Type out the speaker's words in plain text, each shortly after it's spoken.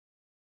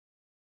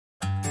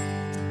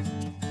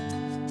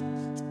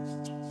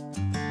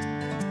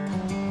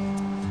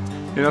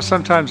You know,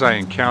 sometimes I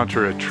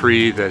encounter a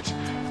tree that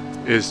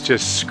is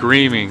just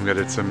screaming that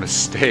it's a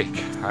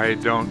mistake. I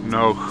don't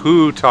know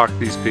who talked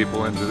these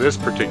people into this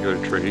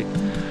particular tree.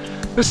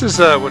 This is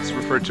what's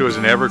referred to as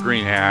an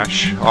evergreen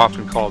ash,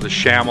 often called a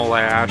chamel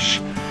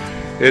ash.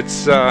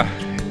 It's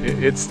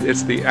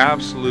the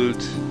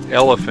absolute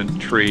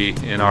elephant tree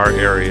in our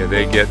area.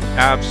 They get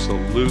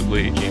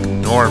absolutely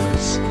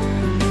enormous.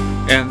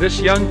 And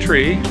this young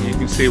tree, you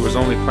can see it was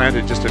only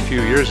planted just a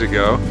few years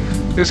ago,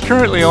 is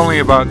currently only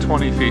about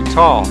 20 feet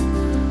tall.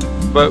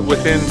 But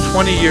within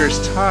 20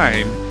 years'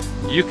 time,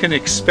 you can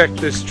expect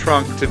this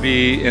trunk to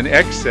be in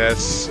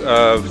excess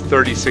of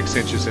 36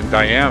 inches in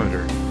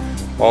diameter.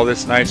 All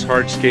this nice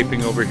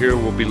hardscaping over here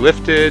will be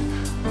lifted,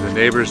 the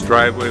neighbor's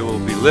driveway will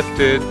be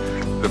lifted,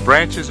 the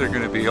branches are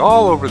going to be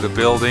all over the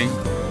building.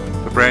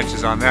 The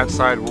branches on that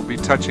side will be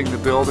touching the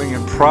building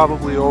and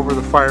probably over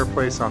the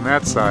fireplace on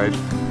that side.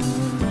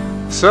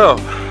 So,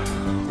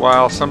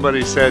 while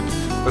somebody said,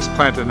 let's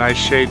plant a nice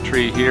shade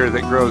tree here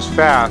that grows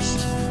fast,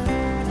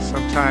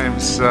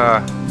 sometimes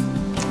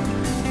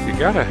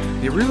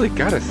you really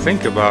gotta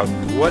think about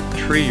what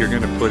tree you're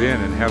going to put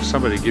in and have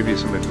somebody give you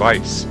some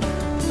advice.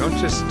 Don't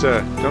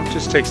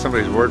just take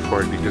somebody's word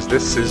for it, because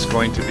this is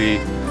going to be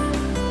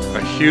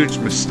a huge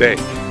mistake.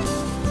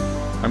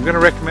 I'm going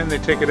to recommend they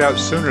take it out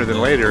sooner than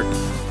later.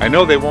 I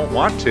know they won't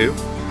want to.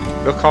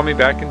 They'll call me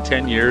back in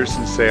 10 years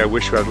and say, I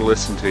wish I'd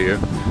listened to you.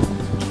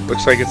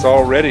 Looks like it's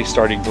already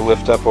starting to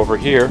lift up over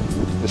here.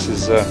 This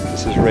is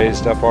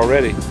raised up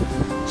already.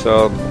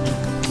 So,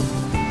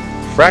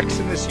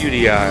 Fraxinus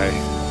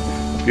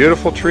UDI.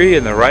 Beautiful tree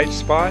in the right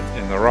spot,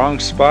 in the wrong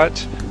spot.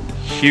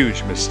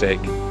 Huge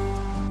mistake.